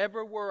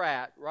 wherever we're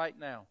at right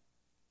now,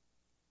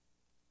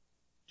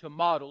 to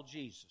model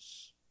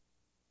Jesus.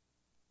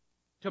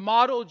 To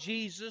model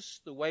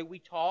Jesus the way we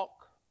talk.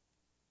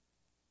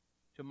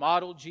 To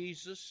model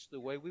Jesus the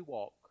way we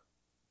walk.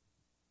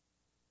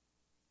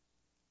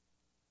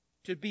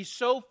 To be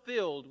so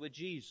filled with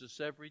Jesus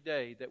every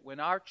day that when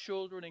our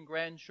children and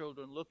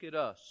grandchildren look at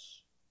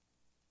us,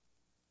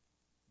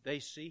 they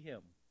see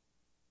Him.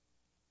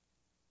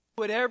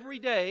 Do it every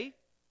day,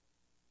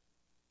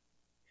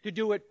 to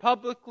do it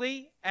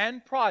publicly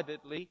and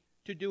privately,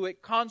 to do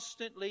it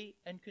constantly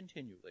and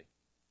continually.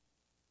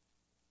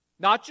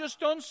 Not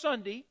just on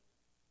Sunday,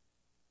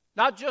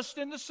 not just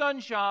in the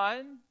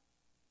sunshine,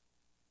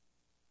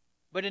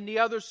 But in the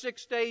other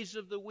 6 days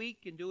of the week,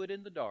 and do it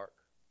in the dark.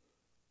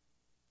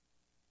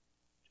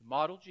 To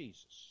model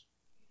Jesus.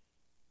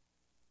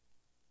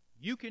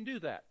 You can do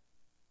that.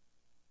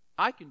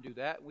 I can do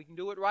that. We can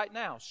do it right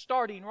now,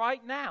 starting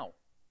right now.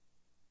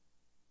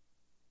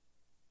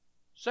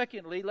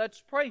 Secondly,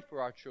 let's pray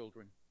for our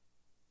children.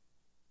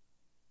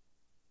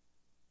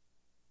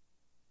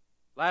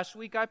 Last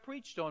week I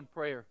preached on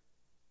prayer.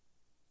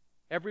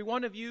 Every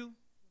one of you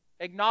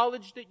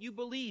acknowledged that you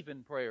believe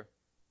in prayer.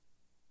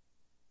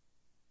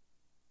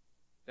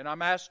 Then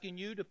I'm asking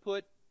you to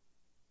put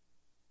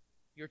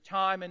your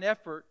time and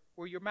effort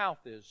where your mouth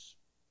is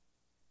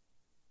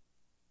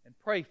and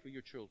pray for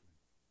your children.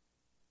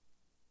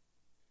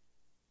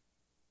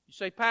 You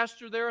say,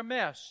 Pastor, they're a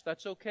mess.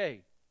 That's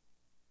okay.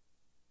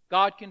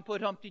 God can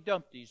put Humpty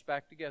Dumptys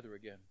back together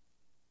again.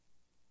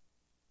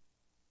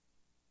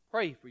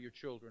 Pray for your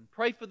children.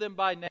 Pray for them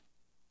by name.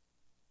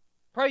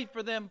 Pray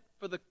for them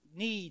for the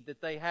need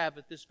that they have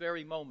at this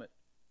very moment.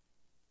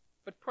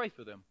 But pray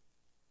for them.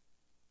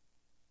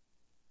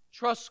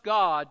 Trust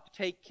God to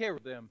take care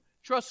of them.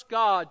 Trust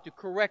God to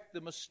correct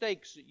the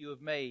mistakes that you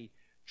have made.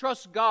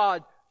 Trust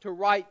God to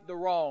right the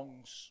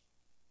wrongs.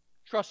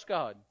 Trust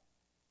God.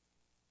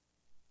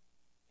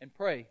 And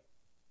pray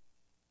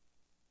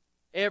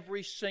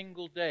every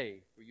single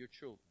day for your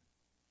children.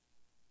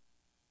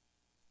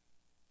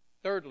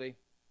 Thirdly,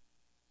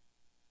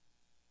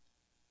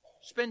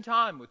 spend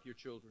time with your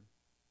children.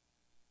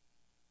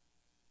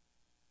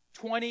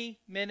 20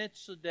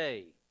 minutes a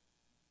day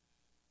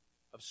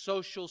of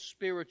social,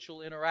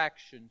 spiritual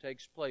interaction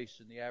takes place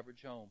in the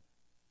average home.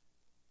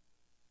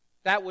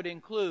 That would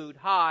include,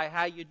 hi,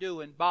 how you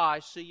doing, bye,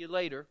 see you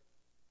later.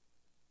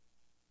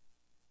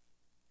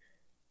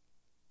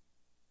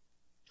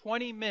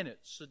 20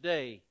 minutes a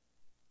day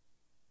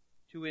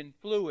to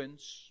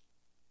influence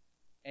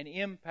and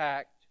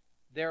impact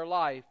their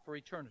life for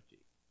eternity.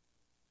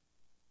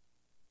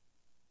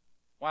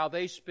 While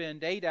they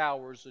spend 8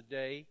 hours a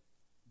day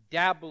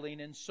dabbling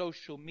in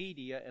social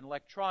media and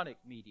electronic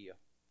media.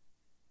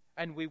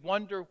 And we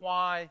wonder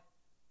why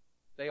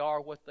they are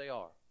what they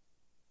are.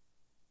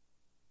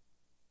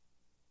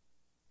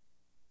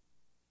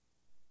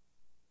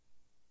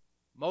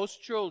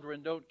 Most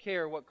children don't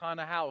care what kind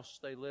of house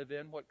they live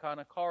in, what kind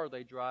of car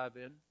they drive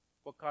in,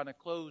 what kind of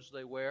clothes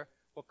they wear,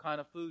 what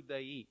kind of food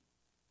they eat.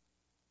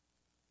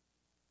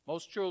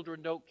 Most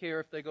children don't care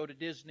if they go to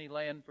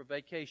Disneyland for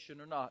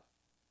vacation or not.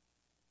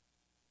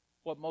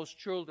 What most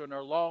children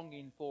are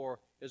longing for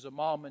is a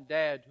mom and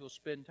dad who will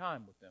spend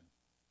time with them.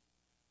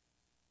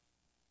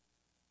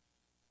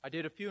 I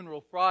did a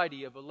funeral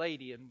Friday of a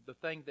lady, and the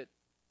thing that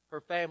her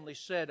family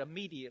said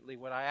immediately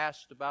when I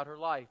asked about her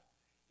life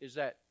is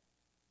that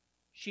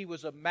she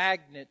was a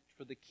magnet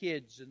for the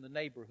kids in the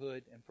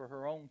neighborhood and for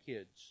her own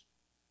kids.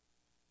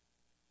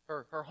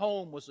 Her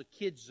home was a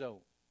kid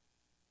zone.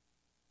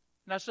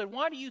 And I said,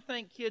 why do you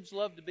think kids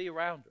love to be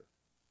around her?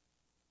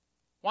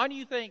 Why do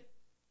you think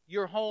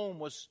your home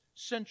was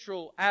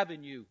Central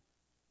Avenue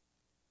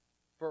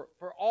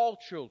for all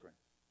children?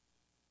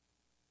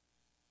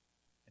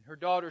 And her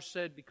daughter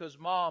said, because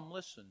Mom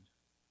listened.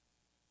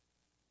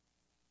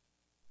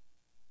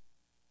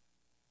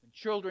 When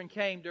children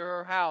came to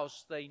her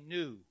house, they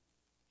knew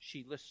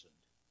she listened.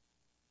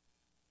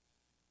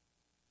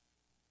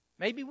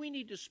 Maybe we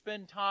need to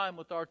spend time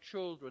with our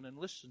children and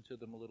listen to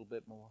them a little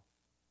bit more.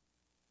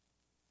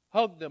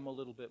 Hug them a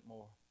little bit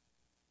more.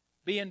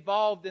 Be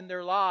involved in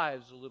their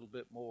lives a little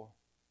bit more.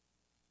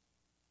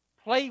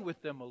 Play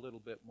with them a little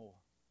bit more.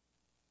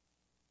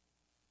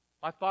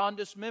 My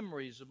fondest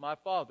memories of my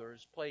father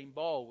is playing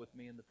ball with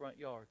me in the front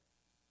yard.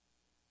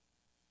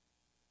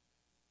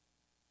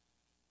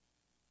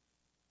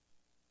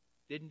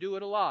 Didn't do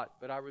it a lot,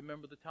 but I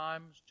remember the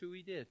times too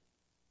he did.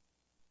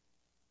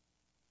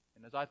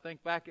 And as I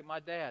think back at my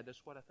dad,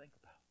 that's what I think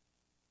about.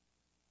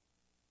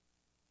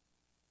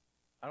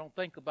 I don't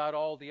think about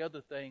all the other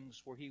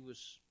things where he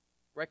was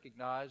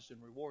recognized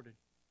and rewarded.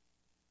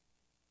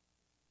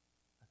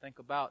 I think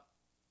about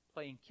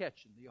playing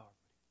catch in the yard.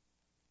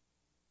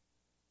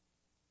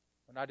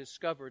 When I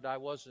discovered I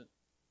wasn't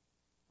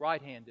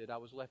right-handed, I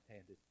was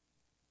left-handed.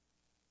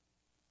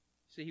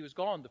 See, he was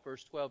gone the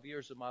first 12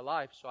 years of my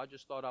life, so I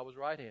just thought I was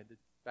right-handed.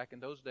 Back in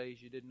those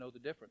days, you didn't know the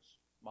difference.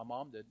 My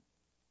mom didn't.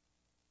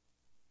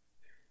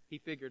 He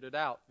figured it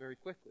out very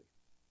quickly.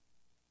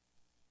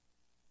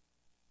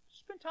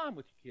 Spend time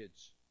with your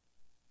kids.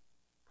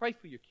 Pray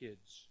for your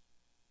kids.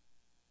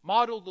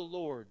 Model the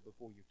Lord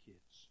before your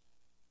kids.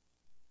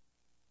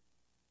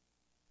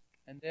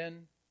 And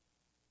then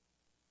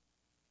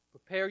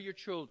prepare your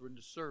children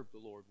to serve the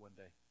Lord one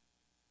day.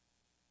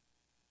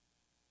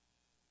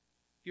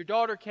 If your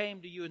daughter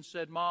came to you and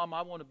said, Mom,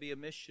 I want to be a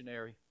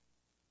missionary.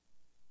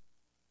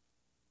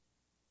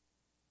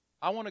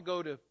 I want to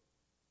go to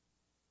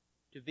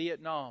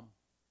Vietnam.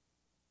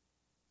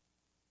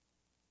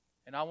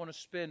 And I want to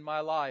spend my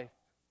life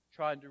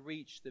trying to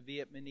reach the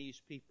Vietnamese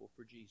people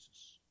for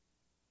Jesus.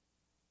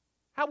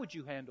 How would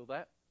you handle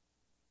that?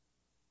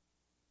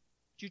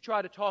 Would you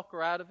try to talk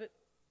her out of it?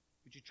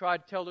 Would you try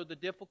to tell her the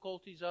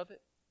difficulties of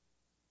it?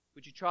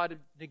 Would you try to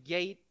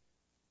negate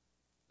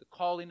the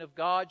calling of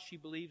God she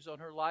believes on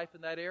her life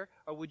in that area?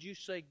 Or would you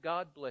say,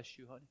 God bless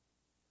you, honey?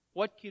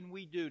 What can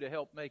we do to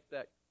help make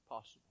that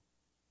possible?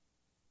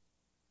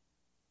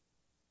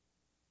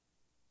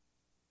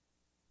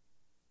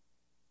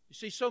 You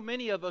see, so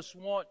many of us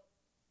want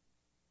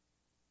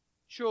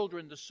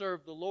children to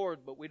serve the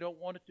Lord, but we don't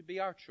want it to be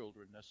our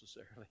children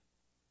necessarily.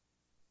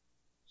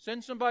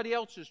 Send somebody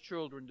else's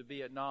children to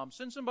Vietnam.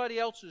 Send somebody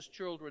else's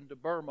children to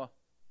Burma.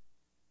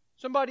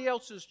 Somebody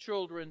else's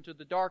children to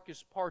the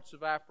darkest parts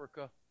of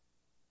Africa.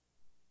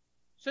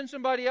 Send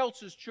somebody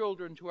else's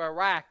children to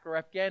Iraq or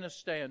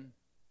Afghanistan.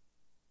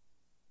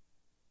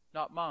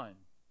 Not mine.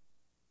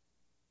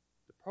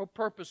 The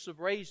purpose of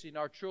raising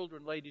our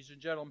children, ladies and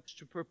gentlemen, is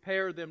to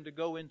prepare them to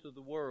go into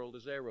the world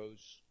as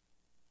arrows.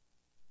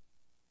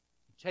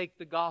 Take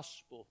the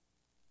gospel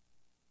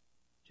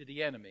to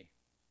the enemy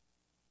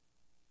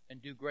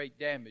and do great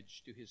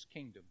damage to his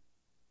kingdom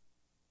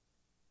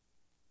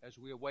as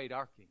we await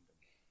our kingdom.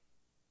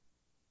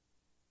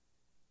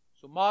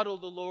 So model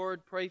the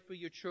Lord, pray for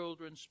your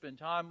children, spend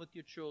time with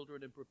your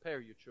children, and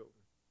prepare your children.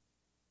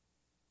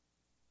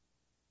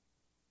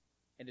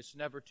 And it's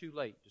never too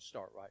late to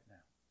start right now.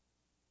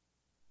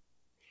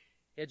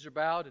 Heads are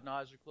bowed and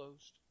eyes are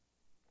closed.